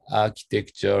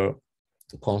architecture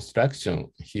construction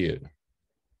here.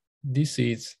 This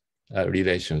is a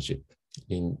relationship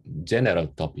in general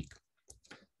topic.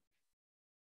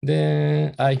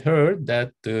 Then I heard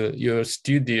that your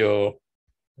studio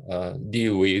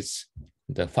deal with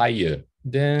the fire.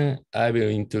 Then I will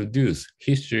introduce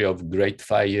history of Great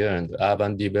Fire and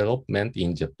urban development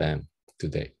in Japan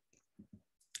today.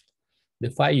 The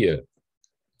fire.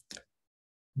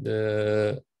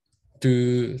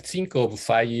 To think of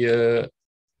fire,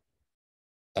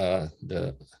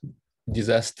 the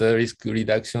disaster risk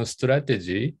reduction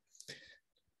strategy,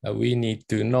 we need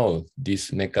to know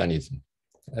this mechanism.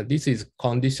 This is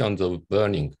conditions of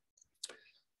burning.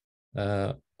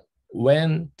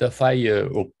 When the fire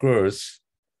occurs,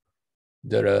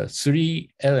 there are three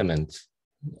elements.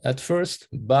 At first,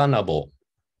 burnable.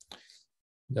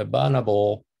 The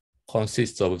burnable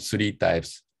consists of three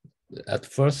types. At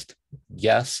first,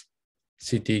 gas,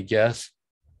 city gas,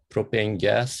 propane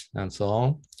gas, and so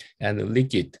on, and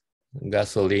liquid,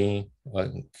 gasoline,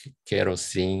 or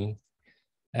kerosene,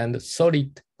 and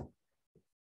solid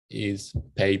is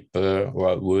paper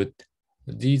or wood.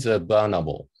 These are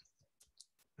burnable.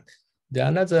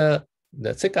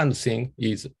 The second thing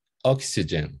is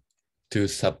oxygen to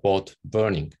support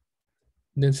burning.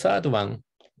 The third one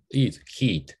is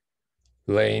heat,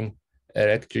 flame,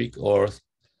 electric or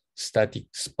static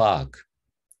spark.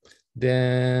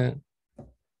 Then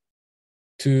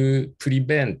to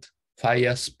prevent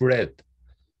fire spread,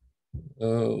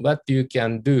 what you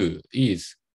can do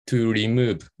is to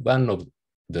remove one of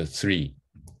the three.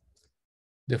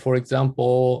 For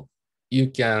example, you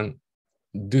can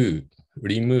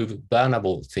remove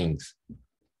burnable things.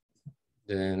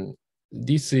 Then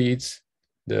this is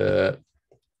the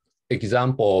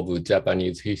example of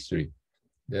Japanese history.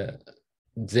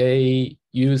 They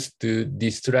used to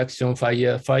destruction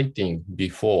firefighting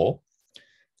before.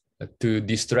 to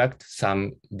destruct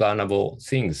some vulnerable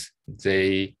things,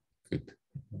 they could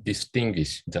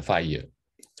distinguish the fire.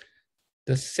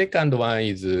 The second one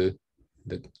is the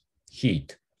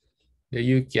heat.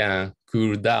 You can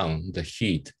cool down the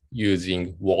heat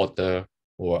using water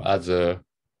or other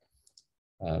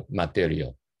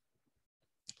material.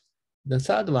 The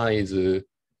third one is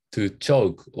to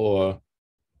choke or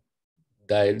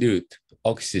dilute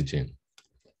oxygen.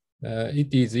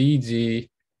 It is easy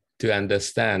to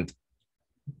understand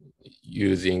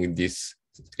using this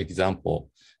example.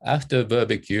 After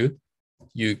barbecue,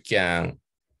 you can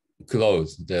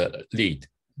close the lid.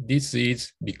 This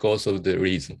is because of the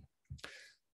reason.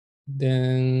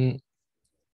 Then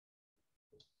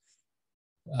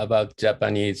about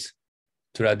Japanese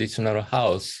traditional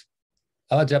house.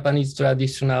 Our Japanese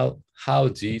traditional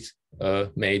houses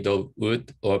are made of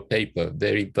wood or paper,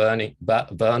 very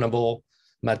vulnerable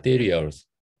materials.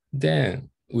 Then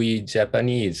we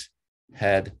Japanese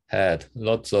had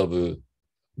lots of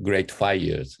great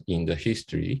fires in the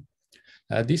history.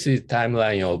 This is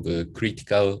timeline of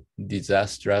critical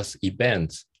disastrous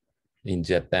events in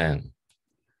Japan.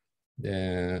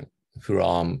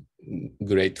 From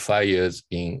great fires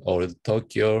in old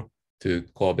Tokyo to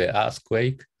Kobe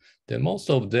earthquake, most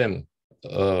of them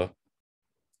are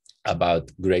about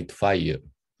great fire.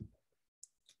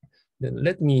 Then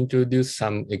let me introduce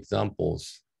some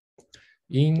examples.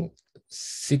 In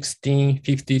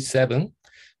 1657,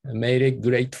 a Meirei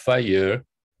Great Fire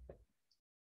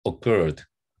occurred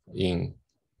in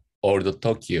old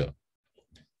Tokyo.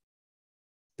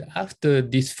 After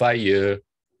this fire,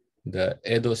 the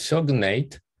Edo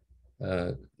shogunate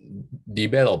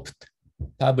developed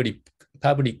public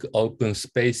open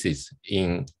spaces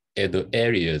in Edo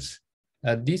areas.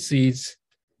 This is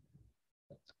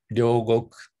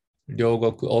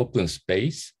Ryogoku open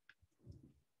space.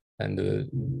 And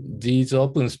these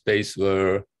open spaces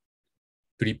were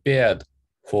prepared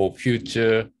for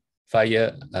future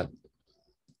fire,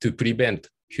 to prevent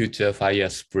future fire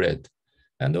spread.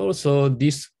 And also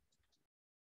this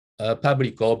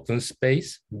public open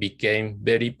space became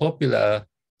very popular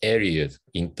areas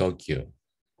in Tokyo.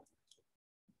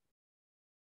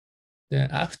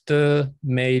 Then after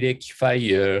Meirei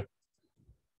fire,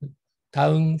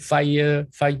 town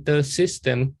firefighter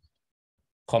system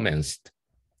commenced.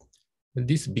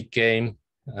 This became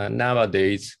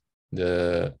nowadays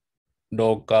the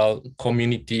local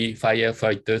community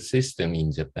firefighter system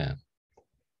in Japan.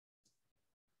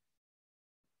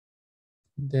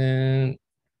 Then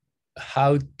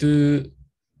how to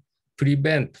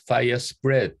prevent fire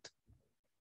spread?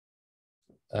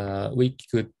 We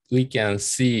can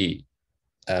see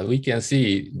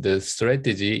the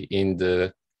strategy in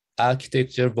the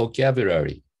architecture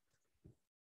vocabulary.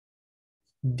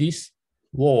 This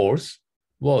walls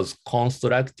was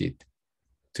constructed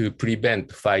to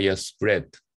prevent fire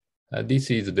spread.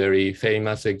 This is a very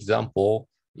famous example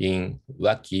in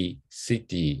Waki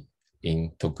City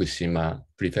in Tokushima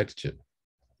Prefecture.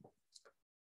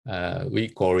 We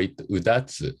call it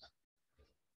Udatsu.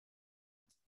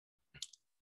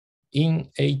 In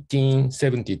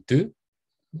 1872,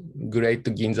 Great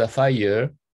Ginza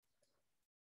Fire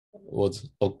was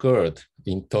occurred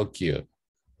in Tokyo.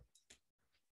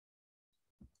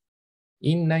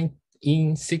 In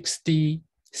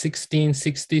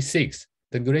 1666,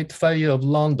 the Great Fire of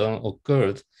London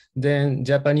occurred. Then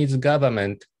Japanese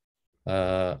government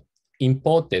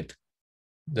imported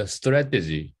the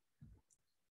strategy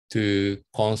to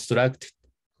construct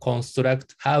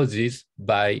houses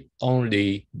by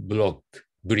only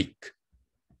brick.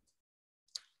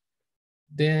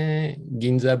 Then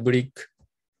Ginza Brick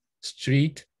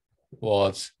Street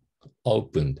was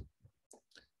opened.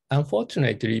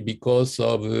 Unfortunately, because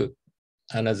of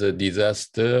another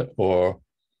disaster or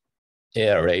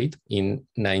air raid in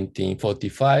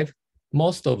 1945,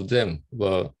 most of them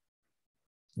were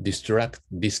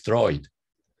destroyed.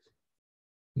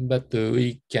 But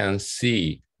we can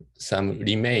see some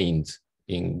remains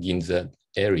in Ginza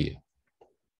area.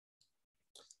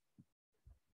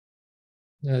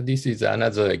 This is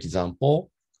another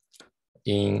example.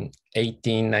 In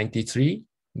 1893,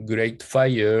 Great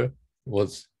Fire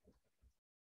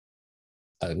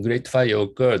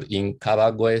occurred in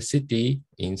Kawagoe City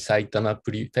in Saitama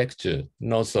Prefecture,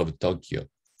 north of Tokyo.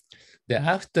 Then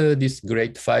after this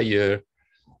Great Fire,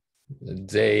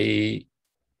 they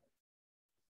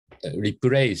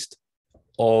replaced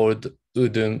old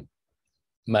wooden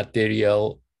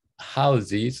material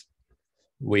houses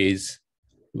with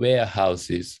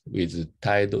warehouses with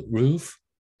tiled roof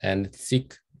and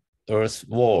thick earth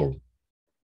wall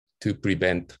to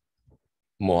prevent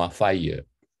more fire.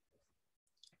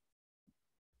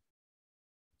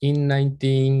 in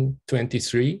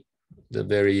 1923, the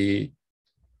very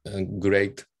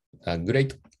great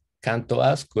Kanto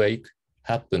earthquake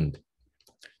happened.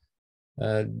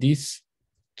 This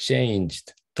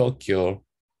changed Tokyo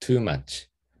too much.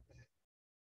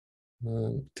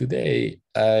 Today,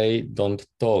 I don't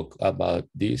talk about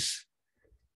this,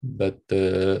 but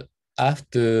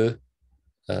after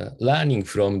learning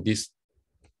from this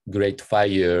great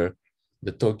fire,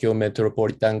 the Tokyo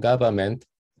metropolitan government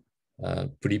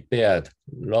prepared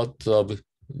lots of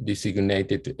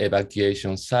designated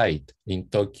evacuation sites in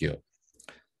Tokyo.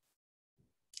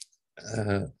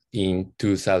 In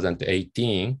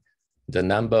 2018, the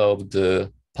number of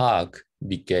the park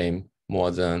became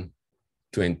more than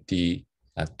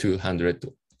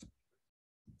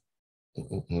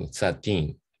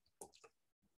 213.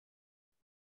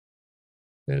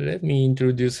 Let me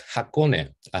introduce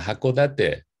Hakone,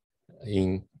 Hakodate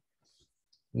in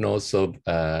north of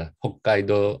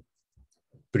Hokkaido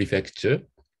Prefecture.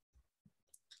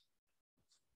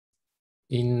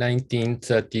 In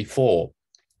 1934,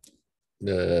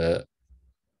 the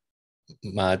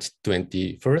March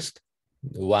 21st,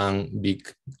 one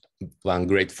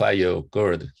great fire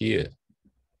occurred here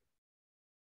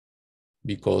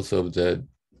because of the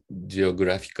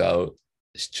geographical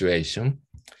situation.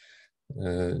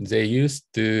 They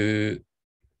used to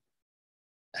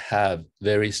have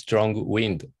very strong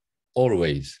wind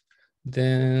always.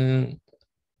 Then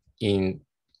in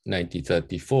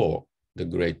 1934, the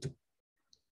great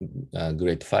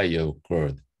fire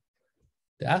occurred.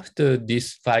 After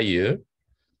this fire,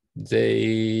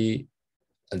 the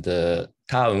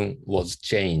town was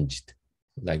changed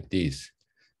like this.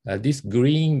 This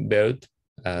green belt,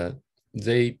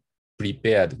 they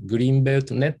prepared green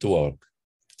belt network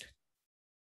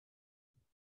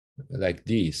like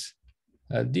this.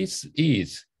 This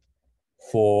is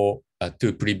for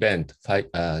to prevent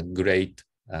great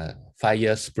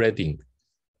fire spreading.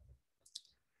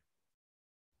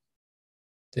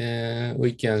 Then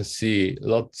we can see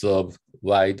lots of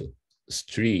wide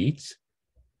streets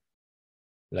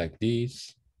like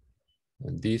this,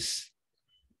 and this.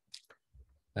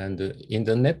 And in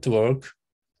the network,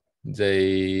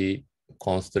 they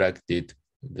constructed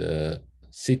the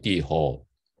city hall.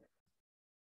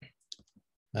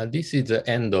 And this is the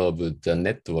end of the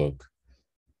network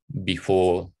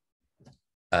before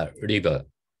a river.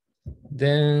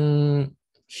 Then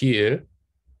here,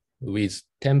 with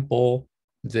temple,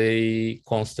 they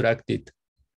constructed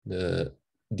the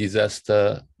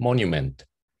disaster monument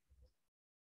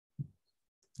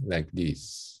like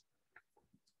this.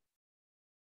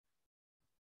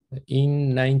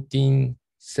 In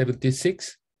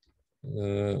 1976,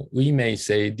 we may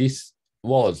say this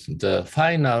was the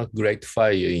final great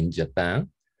fire in Japan,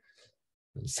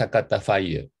 Sakata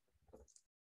fire.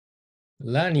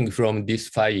 Learning from this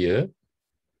fire,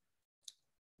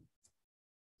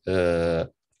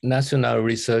 National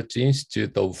Research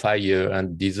Institute of Fire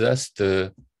and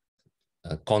Disaster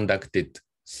conducted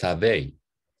survey.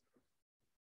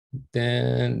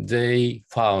 Then they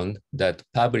found that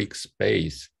public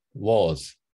space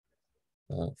was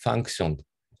functioned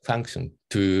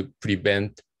to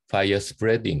prevent fire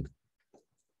spreading.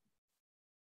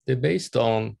 Based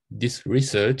on this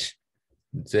research,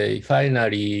 they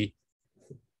finally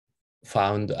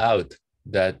found out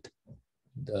that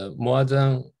the more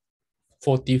than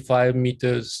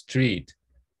 45-meter street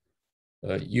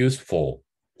useful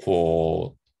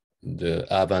for the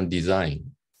urban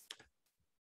design.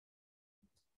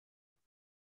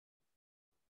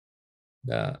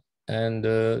 And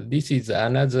this is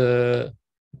another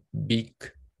big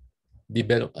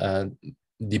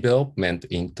development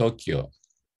in Tokyo.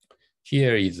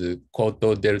 Here is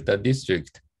Koto Delta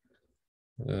District.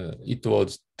 It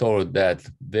was told that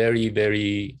very,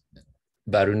 very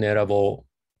vulnerable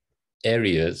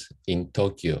areas in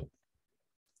Tokyo.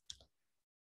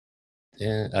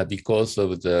 Because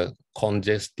of the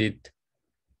congested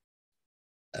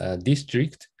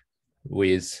district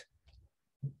with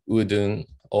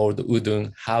old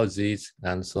wooden houses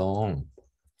and so on.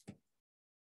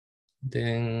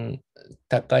 Then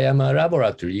Takayama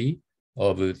Laboratory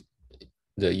of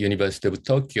the University of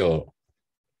Tokyo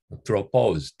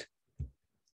proposed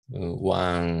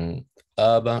this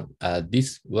urban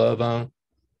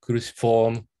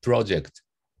cruciform project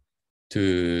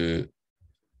to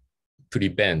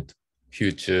prevent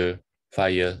future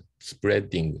fire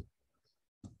spreading.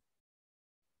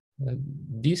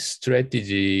 This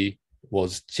strategy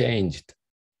was changed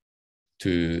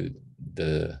to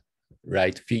the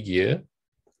right figure.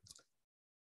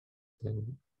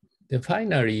 Then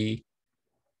finally,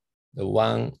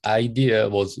 one idea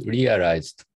was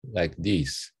realized like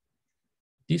this.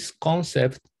 this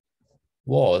concept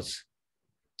was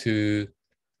to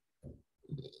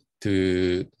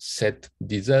set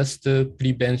disaster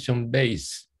prevention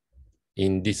base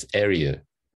in this area,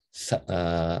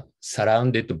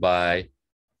 surrounded by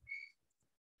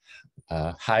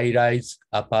high-rise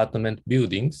apartment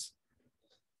buildings,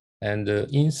 and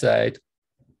inside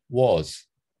was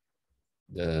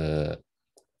the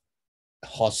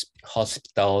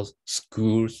hospitals,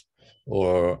 schools,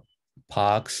 or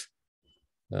parks,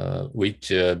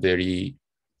 which are very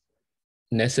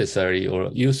necessary or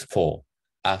useful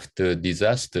after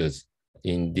disasters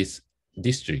in this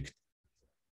district.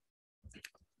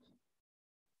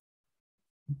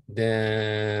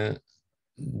 Then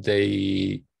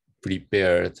they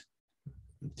prepared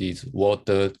this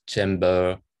water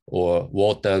chamber or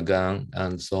water gun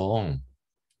and so on.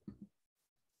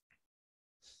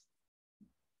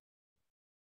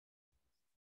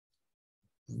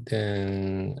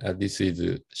 Then this is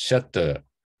a shutter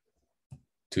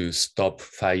to stop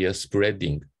fire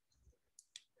spreading.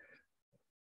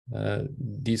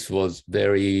 This was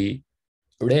very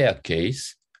rare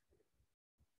case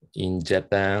in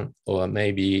Japan or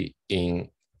maybe in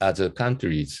other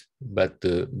countries, but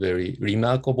a very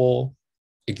remarkable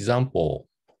example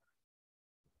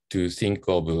to think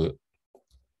of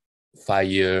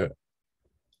fire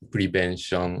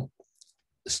prevention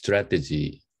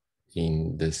strategy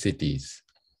in the cities.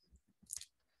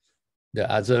 The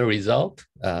other result,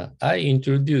 I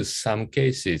introduced some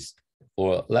cases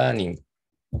for learning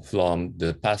from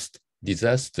the past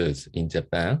disasters in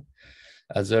Japan.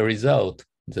 As a result,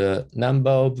 the number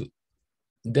of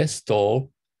death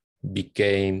toll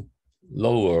became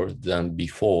lower than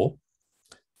before,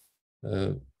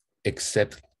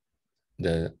 except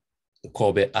the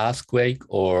Kobe earthquake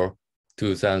or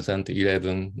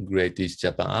 2011 Great East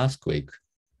Japan earthquake.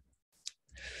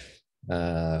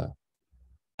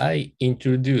 I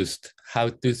introduced how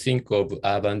to think of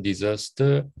urban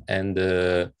disaster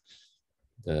and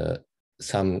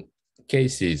some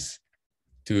cases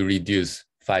to reduce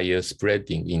fire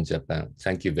spreading in Japan.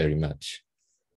 Thank you very much.